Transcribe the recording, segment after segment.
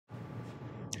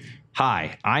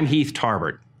Hi, I'm Heath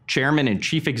Tarbert, Chairman and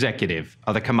Chief Executive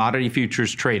of the Commodity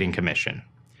Futures Trading Commission.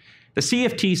 The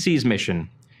CFTC's mission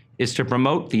is to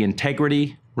promote the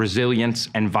integrity, resilience,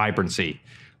 and vibrancy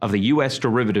of the U.S.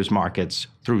 derivatives markets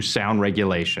through sound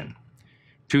regulation.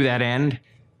 To that end,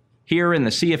 here in the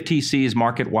CFTC's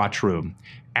Market Watch Room,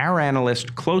 our analysts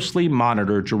closely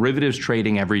monitor derivatives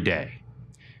trading every day.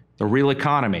 The real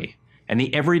economy and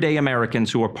the everyday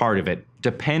Americans who are part of it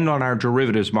depend on our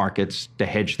derivatives markets to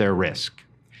hedge their risk.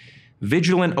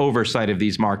 Vigilant oversight of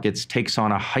these markets takes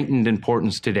on a heightened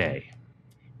importance today.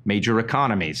 Major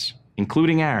economies,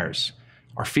 including ours,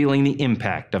 are feeling the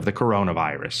impact of the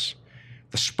coronavirus.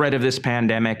 The spread of this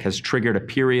pandemic has triggered a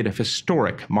period of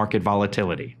historic market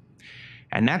volatility.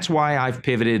 And that's why I've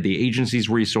pivoted the agency's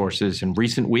resources in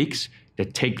recent weeks to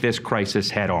take this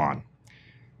crisis head on.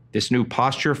 This new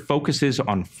posture focuses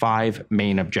on 5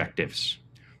 main objectives.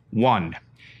 1,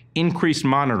 increased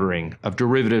monitoring of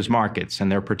derivatives markets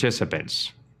and their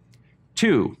participants.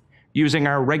 2, using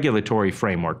our regulatory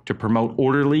framework to promote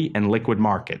orderly and liquid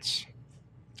markets.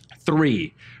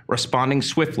 3, responding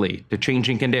swiftly to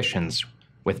changing conditions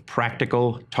with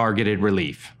practical, targeted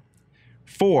relief.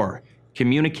 4,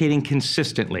 communicating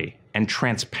consistently and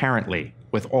transparently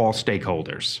with all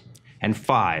stakeholders. And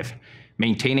 5,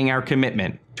 maintaining our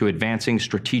commitment to advancing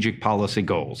strategic policy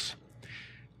goals.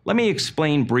 Let me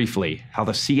explain briefly how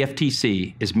the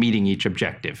CFTC is meeting each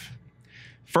objective.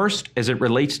 First, as it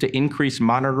relates to increased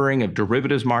monitoring of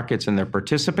derivatives markets and their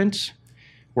participants,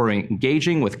 we're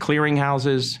engaging with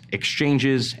clearinghouses,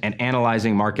 exchanges, and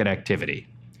analyzing market activity.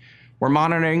 We're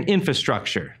monitoring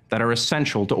infrastructure that are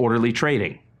essential to orderly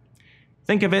trading.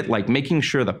 Think of it like making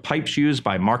sure the pipes used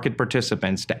by market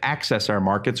participants to access our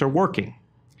markets are working.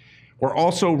 We're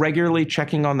also regularly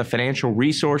checking on the financial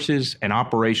resources and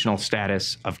operational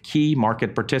status of key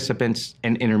market participants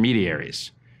and intermediaries.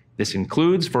 This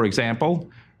includes, for example,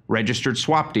 registered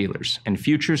swap dealers and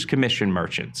futures commission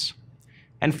merchants.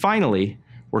 And finally,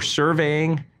 we're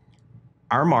surveying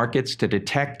our markets to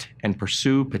detect and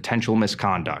pursue potential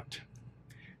misconduct.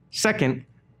 Second,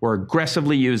 we're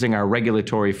aggressively using our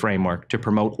regulatory framework to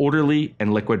promote orderly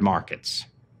and liquid markets.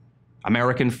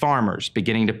 American farmers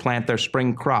beginning to plant their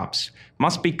spring crops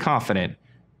must be confident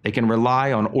they can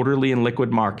rely on orderly and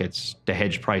liquid markets to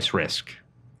hedge price risk.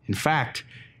 In fact,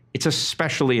 it's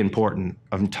especially important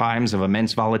in times of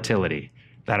immense volatility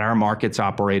that our markets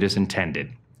operate as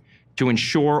intended. To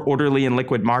ensure orderly and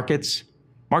liquid markets,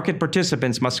 market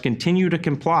participants must continue to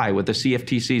comply with the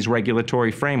CFTC's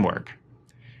regulatory framework.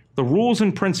 The rules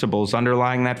and principles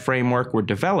underlying that framework were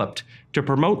developed to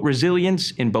promote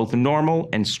resilience in both normal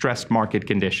and stressed market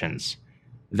conditions.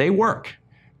 They work,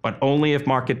 but only if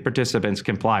market participants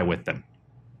comply with them.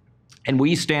 And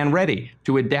we stand ready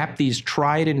to adapt these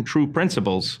tried and true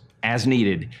principles as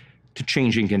needed to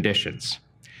changing conditions.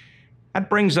 That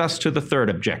brings us to the third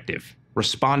objective,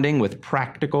 responding with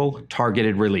practical,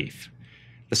 targeted relief.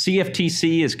 The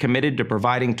CFTC is committed to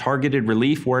providing targeted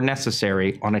relief where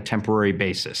necessary on a temporary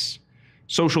basis.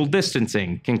 Social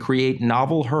distancing can create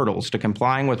novel hurdles to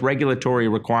complying with regulatory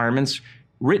requirements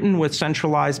written with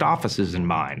centralized offices in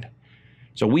mind.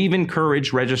 So we've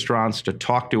encouraged registrants to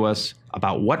talk to us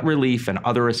about what relief and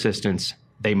other assistance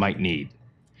they might need.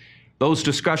 Those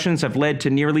discussions have led to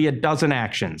nearly a dozen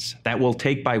actions that we'll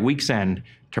take by week's end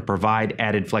to provide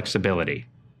added flexibility.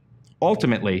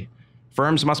 Ultimately,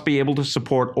 firms must be able to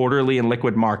support orderly and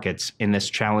liquid markets in this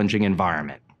challenging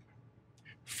environment.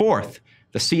 Fourth,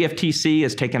 the CFTC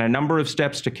has taken a number of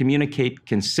steps to communicate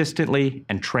consistently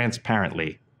and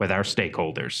transparently with our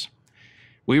stakeholders.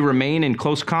 We remain in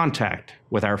close contact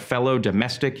with our fellow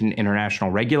domestic and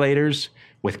international regulators,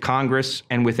 with Congress,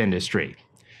 and with industry.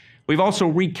 We've also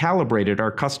recalibrated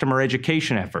our customer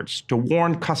education efforts to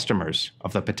warn customers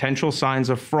of the potential signs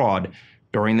of fraud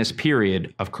during this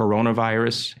period of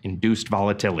coronavirus-induced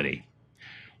volatility.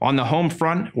 On the home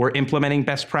front, we're implementing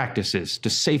best practices to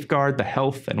safeguard the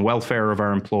health and welfare of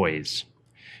our employees.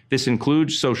 This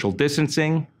includes social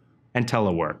distancing and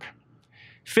telework.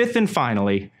 Fifth and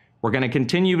finally, we're going to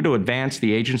continue to advance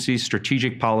the agency's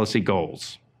strategic policy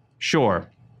goals. Sure,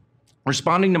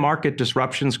 responding to market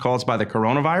disruptions caused by the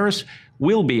coronavirus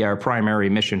will be our primary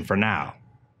mission for now.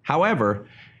 However,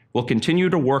 we'll continue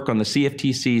to work on the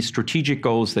CFTC's strategic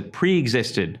goals that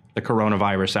pre-existed the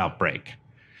coronavirus outbreak.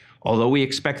 Although we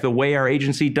expect the way our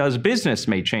agency does business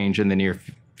may change in the near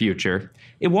future,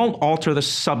 it won't alter the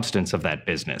substance of that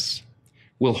business.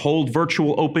 We'll hold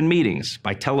virtual open meetings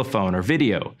by telephone or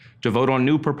video to vote on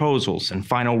new proposals and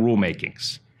final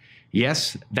rulemakings.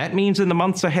 Yes, that means in the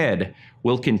months ahead,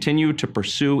 we'll continue to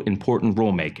pursue important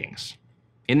rulemakings.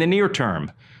 In the near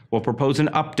term, will propose an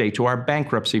update to our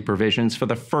bankruptcy provisions for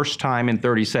the first time in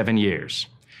 37 years,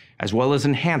 as well as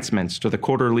enhancements to the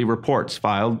quarterly reports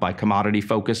filed by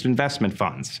commodity-focused investment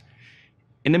funds.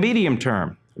 In the medium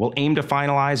term, we'll aim to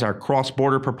finalize our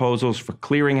cross-border proposals for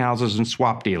clearinghouses and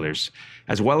swap dealers,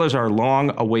 as well as our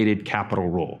long-awaited capital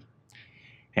rule.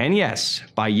 And yes,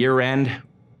 by year-end,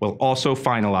 we'll also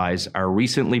finalize our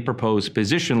recently proposed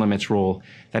position limits rule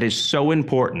that is so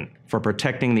important for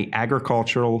protecting the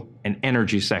agricultural and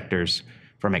energy sectors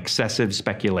from excessive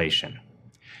speculation.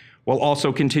 We'll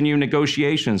also continue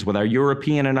negotiations with our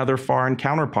European and other foreign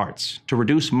counterparts to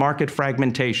reduce market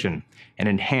fragmentation and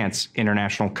enhance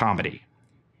international comity.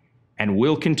 And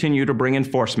we'll continue to bring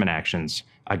enforcement actions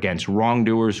against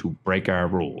wrongdoers who break our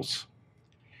rules.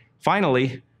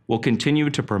 Finally, we'll continue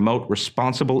to promote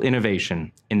responsible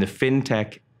innovation in the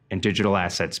fintech and digital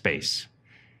asset space.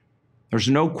 There's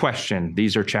no question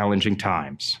these are challenging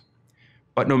times.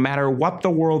 But no matter what the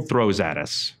world throws at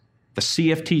us, the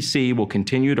CFTC will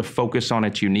continue to focus on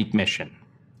its unique mission.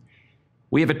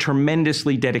 We have a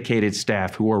tremendously dedicated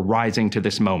staff who are rising to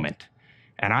this moment,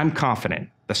 and I'm confident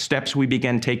the steps we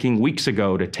began taking weeks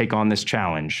ago to take on this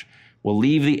challenge will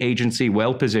leave the agency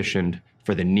well-positioned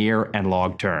for the near and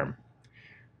long term.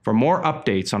 For more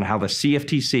updates on how the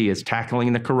CFTC is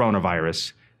tackling the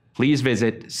coronavirus, please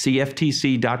visit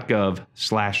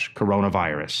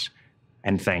cftc.gov/coronavirus.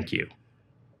 And thank you.